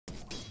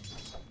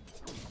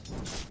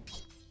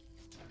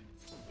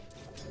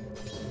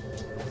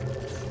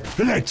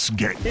Let's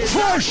get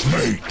fresh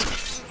meat!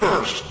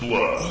 First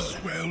blood.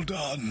 Well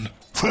done.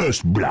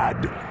 First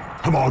blood?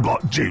 Have I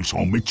got juice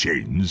on my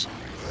chins?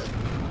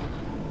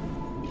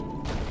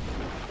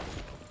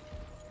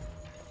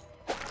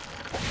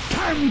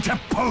 Time to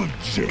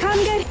Pudge!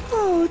 Come get...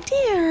 Oh,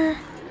 dear.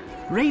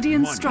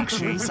 Radiant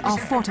structures are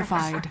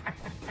fortified.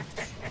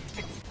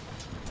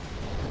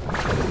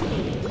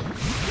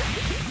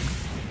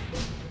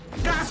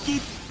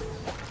 Gasket!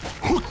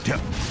 Hooked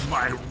up!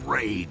 My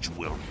rage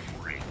will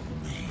bring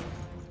me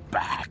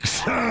back.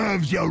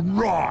 Serves you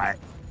right!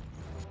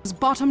 His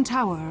bottom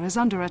tower is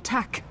under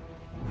attack.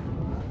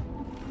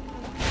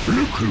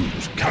 Look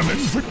who's coming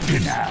for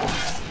dinner!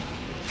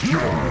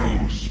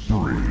 No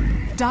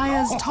spree!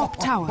 Dire's top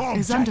tower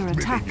is under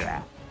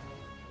attack.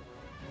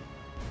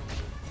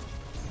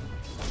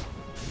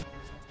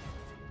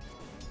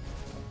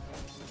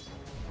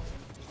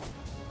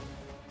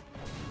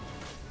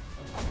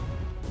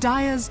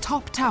 Dire's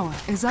top tower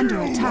is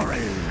under attack.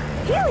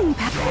 Healing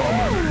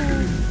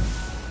power.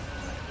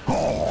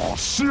 Oh,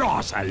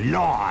 slice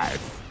alive!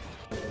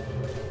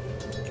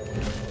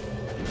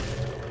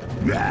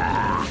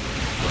 Ah,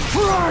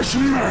 fresh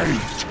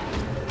meat!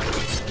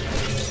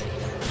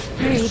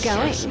 Where are you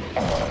going?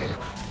 All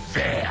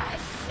their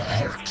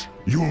fault.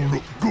 You'll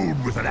look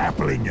good with an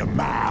apple in your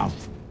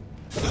mouth.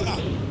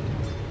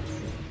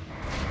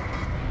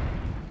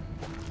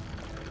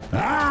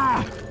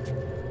 Ah!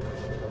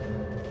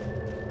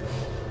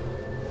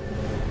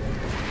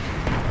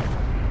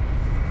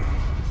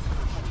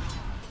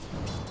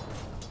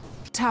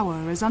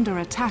 Tower is under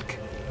attack.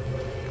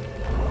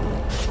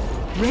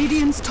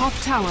 Radiant's top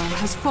tower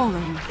has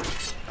fallen.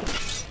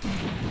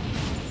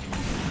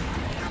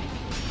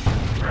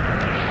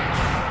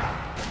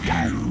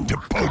 You to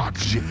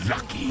Pudge,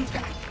 lucky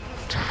that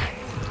time.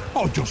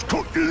 I'll just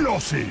cut your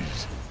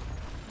losses.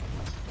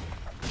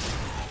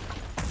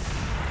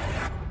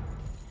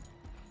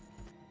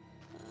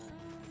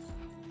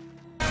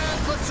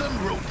 For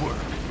some rope work.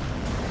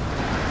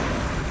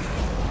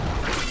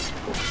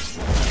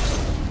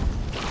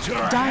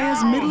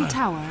 Dire's middle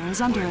tower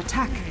is under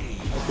attack.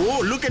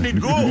 Oh, look at it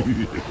go!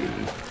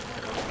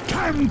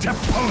 Time to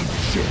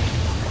Pudge.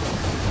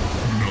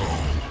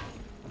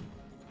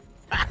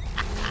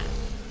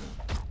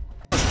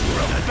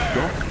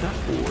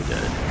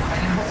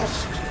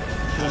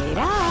 Wait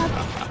up.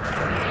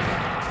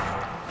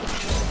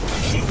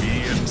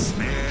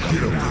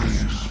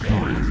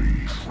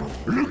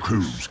 Look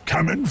who's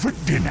coming for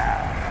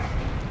dinner.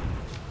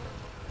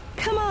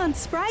 Come on,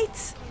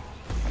 sprites.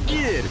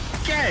 Here,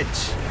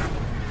 catch!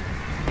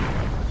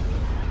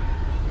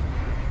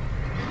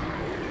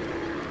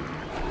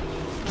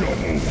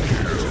 Double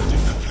kill.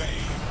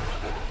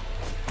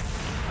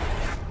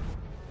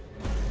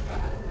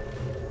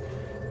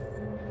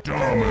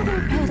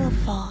 Dominating. Petal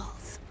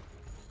falls.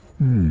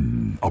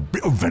 A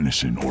bit of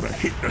venison ought to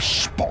hit the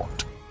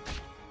spot.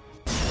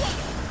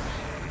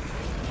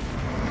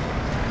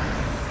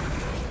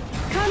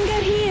 Come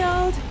get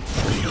healed.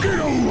 Get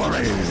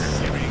over here.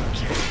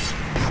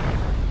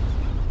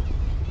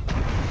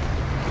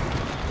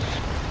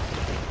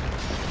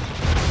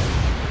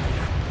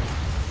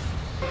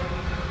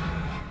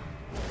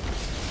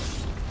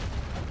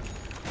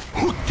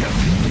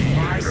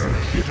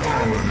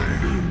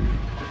 Dominating.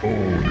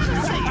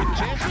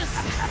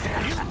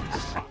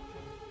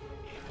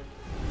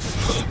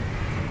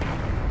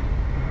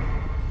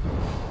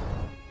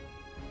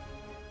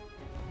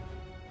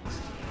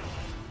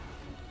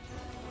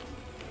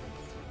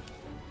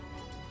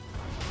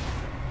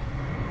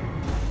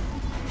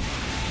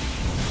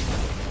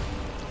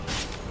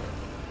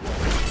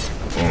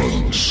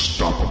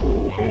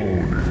 Unstoppable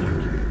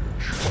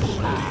ownage.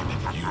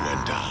 You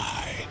and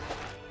I.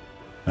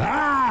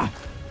 Ah!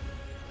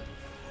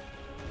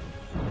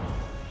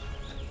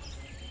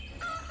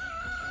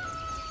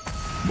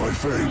 My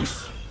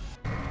face.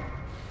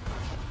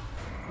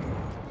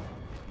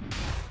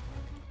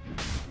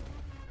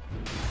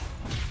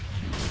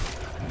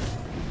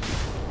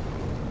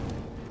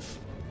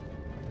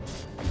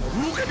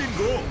 Look at it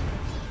go!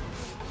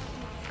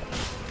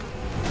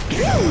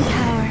 Healing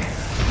power.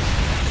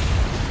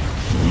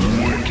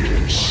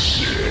 Wicked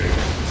sick.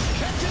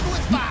 Catch it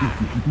with fire!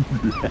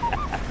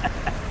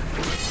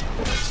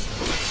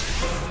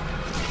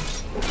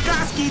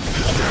 Gasket!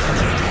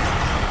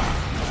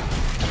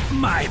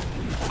 My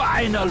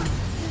final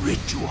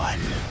ritual.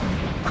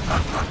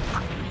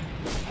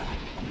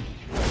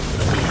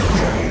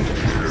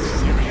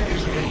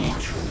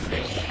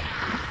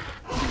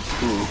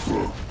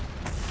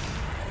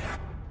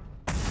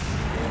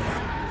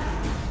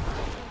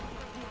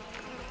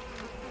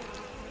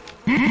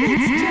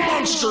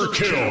 Monster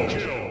kill!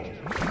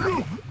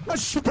 A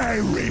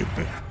spare rib!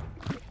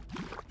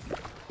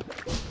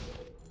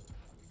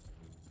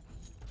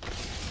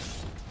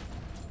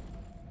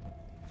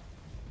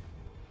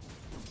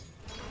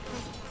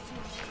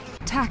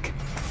 Attack.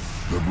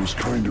 That was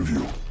kind of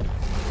you.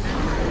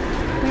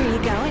 Where are you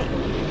going?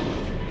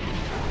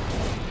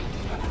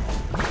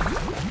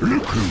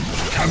 Look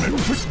who's coming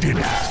for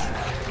dinner!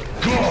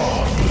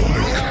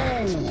 Godlike!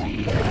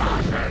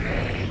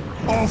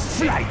 Or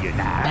flay you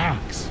now.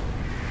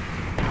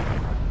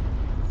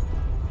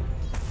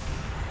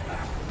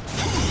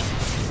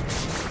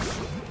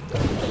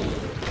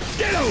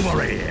 Get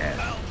over here!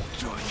 I'll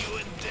join you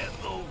in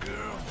death, old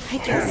girl. I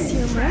guess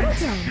you're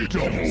murdered.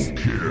 Double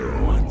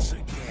kill! Once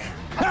again.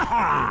 Ha ha!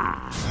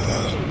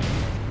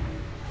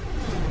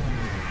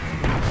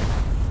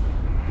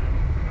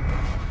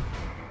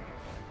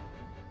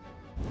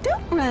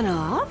 Don't run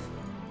off.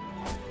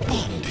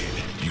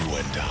 Bonded, you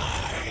and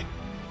I.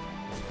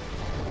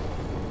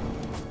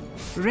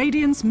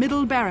 Radiant's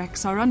middle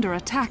barracks are under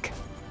attack.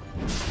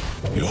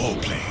 Your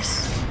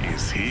place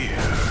is here.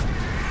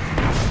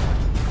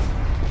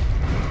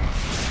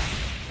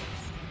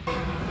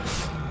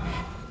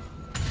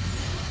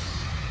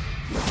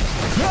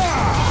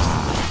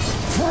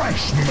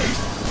 Fresh meat!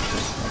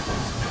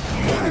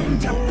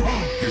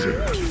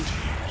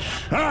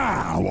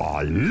 Ah, oh,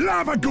 I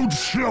love a good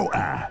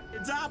slaughter!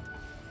 It's up.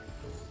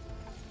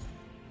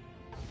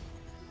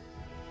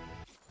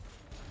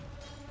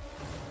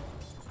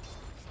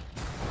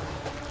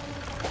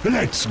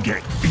 Let's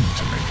get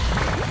intimate.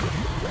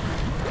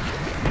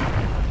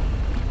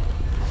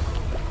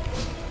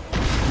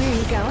 Where are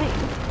you going?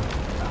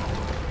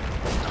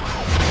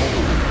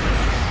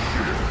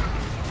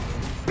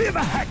 Bit of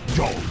a hack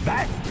job,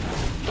 that.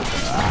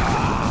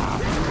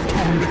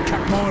 Time to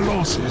cut my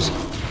losses.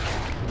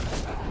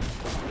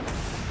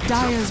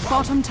 Dire's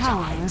bottom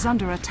tower is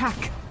under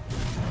attack.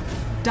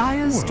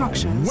 Dire's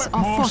structures wet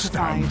are my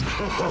fortified.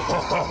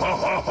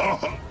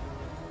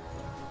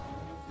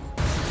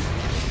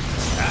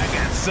 I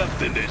got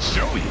something to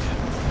show you.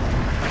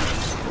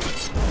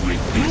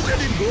 Look at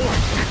him go.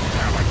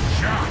 Have a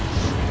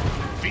chance.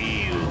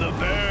 Feel the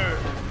burn.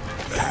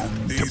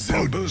 And these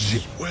Pudge.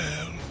 embers,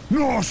 well,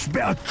 Nice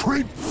bit of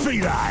creep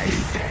filet.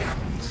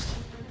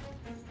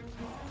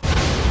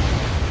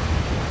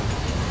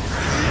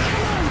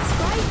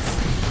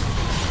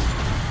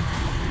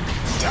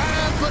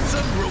 Time for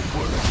some rope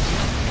work.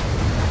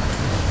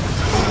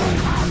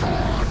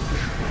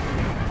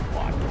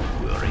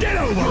 Get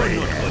over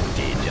here. What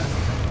did ya?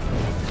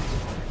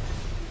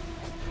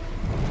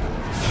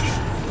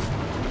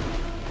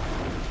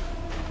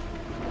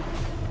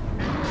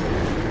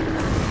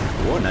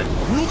 Wanna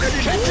look at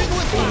it? Catching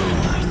with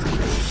fire.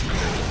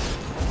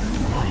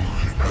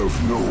 Have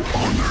no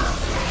honor.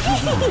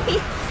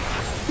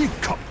 You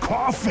cut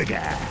car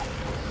figure.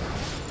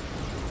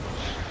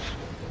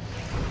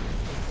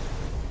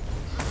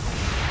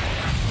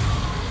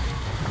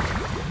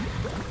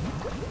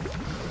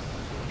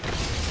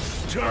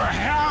 To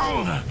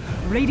hell!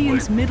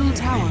 Radiant's middle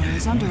tower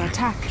is under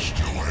attack.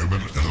 I'm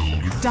an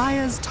elder.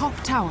 Dire's top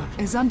tower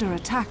is under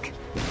attack.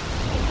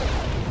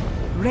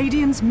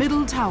 Radiant's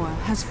middle tower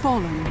has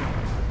fallen.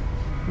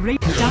 Dire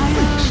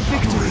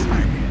victory.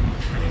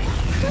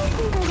 Don't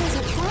think there was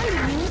a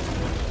plan in you.